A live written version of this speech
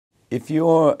If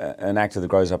you're an actor that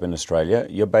grows up in Australia,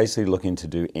 you're basically looking to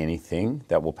do anything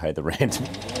that will pay the rent.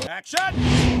 Action!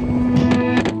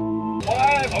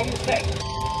 Live on set.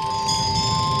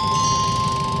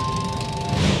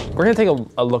 We're going to take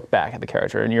a look back at the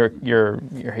character and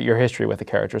your history with the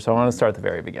character. So I want to start at the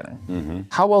very beginning. Mm-hmm.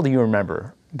 How well do you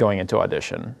remember going into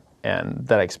audition and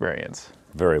that experience?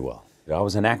 Very well. I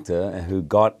was an actor who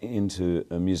got into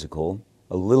a musical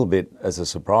a little bit as a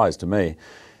surprise to me.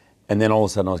 And then all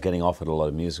of a sudden I was getting offered a lot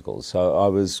of musicals. So I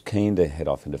was keen to head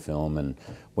off into film and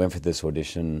went for this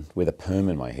audition with a perm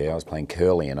in my hair. I was playing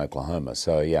Curly in Oklahoma.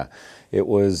 So yeah, it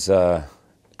was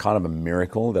kind of a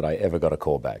miracle that I ever got a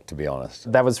call back, to be honest.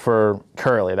 That was for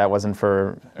Curly, that wasn't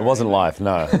for... It wasn't life,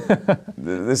 no.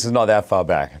 This is not that far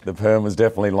back. The perm was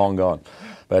definitely long gone.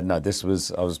 But no,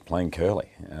 I was playing Curly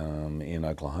in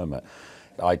Oklahoma.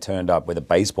 I turned up with a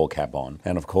baseball cap on.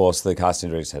 And of course the casting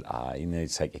director said, you need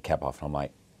to take your cap off. And I'm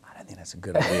like, I don't think that's a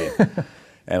good idea.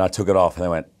 And I took it off and they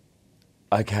went,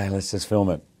 okay, let's just film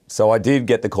it. So I did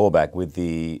get the call back with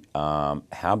the, how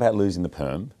about losing the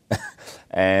perm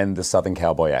and the Southern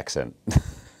cowboy accent.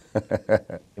 I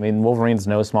mean, Wolverine's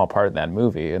no small part in that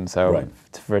movie, and so Right.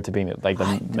 for it to be like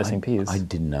the missing piece. I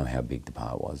didn't know how big the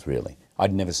part was, really.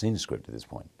 I'd never seen a script at this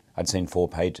point. I'd seen 4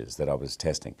 pages that I was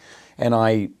testing. And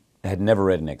I had never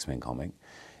read an X-Men comic.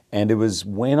 And it was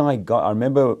when I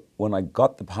remember when I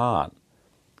got the part,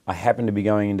 I happened to be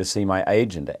going in to see my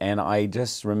agent, and I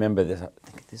just remember this, I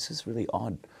think this is really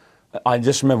odd. I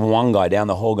just remember one guy down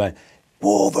the hall going,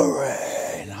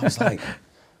 Wolverine! I was like,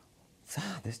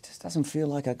 this just doesn't feel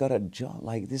like I got a job.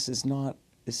 Like, this is no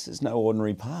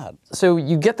ordinary part. So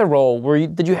you get the role.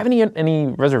 Did you have any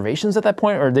reservations at that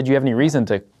point, or did you have any reason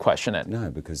to question it?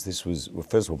 No, because this was, well,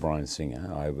 first of all, Bryan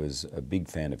Singer. I was a big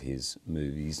fan of his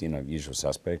movies, Usual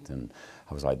Suspect, and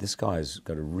I was like, this guy's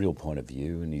got a real point of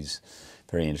view, and he's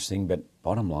very interesting. But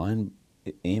bottom line,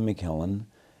 Ian McKellen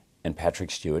and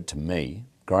Patrick Stewart, to me,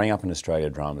 growing up in Australia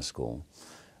drama school,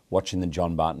 watching the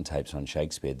John Barton tapes on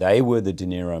Shakespeare, they were the De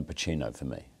Niro and Pacino for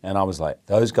me. And I was like,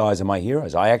 those guys are my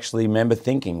heroes. I actually remember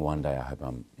thinking one day, I hope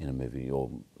I'm in a movie or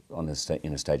in a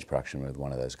stage production with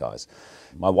one of those guys.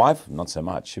 My wife, not so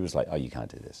much. She was like, oh, you can't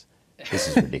do this. This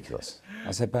is ridiculous.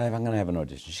 I said, babe, I'm going to have an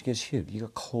audition. She goes, Hugh, you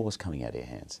got claws coming out of your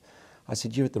hands. I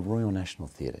said, you're at the Royal National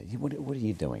Theatre. What are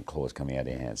you doing, claws coming out of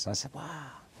your hands? And I said,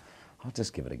 wow, I'll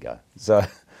just give it a go. So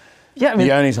Yeah, I mean,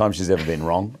 the only time she's ever been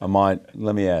wrong,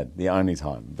 let me add, the only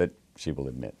time that she will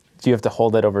admit. do you have to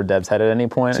hold it over Deb's head at any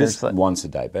point? Just once a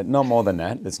day, but not more than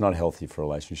that. It's not healthy for a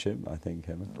relationship, I think,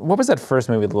 Kevin. What was that first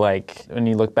movie like when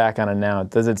you look back on it now?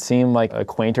 Does it seem like a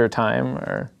quainter time,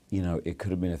 or? You know, it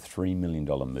could have been a $3 million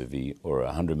movie or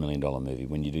a $100 million movie.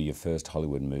 When you do your first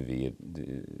Hollywood movie,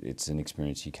 it's an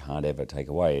experience you can't ever take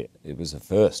away. It was a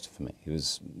first for me. It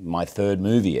was my 3rd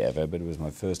movie ever, but it was my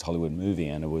first Hollywood movie,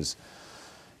 and it was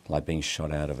like being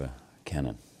shot out of a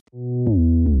cannon.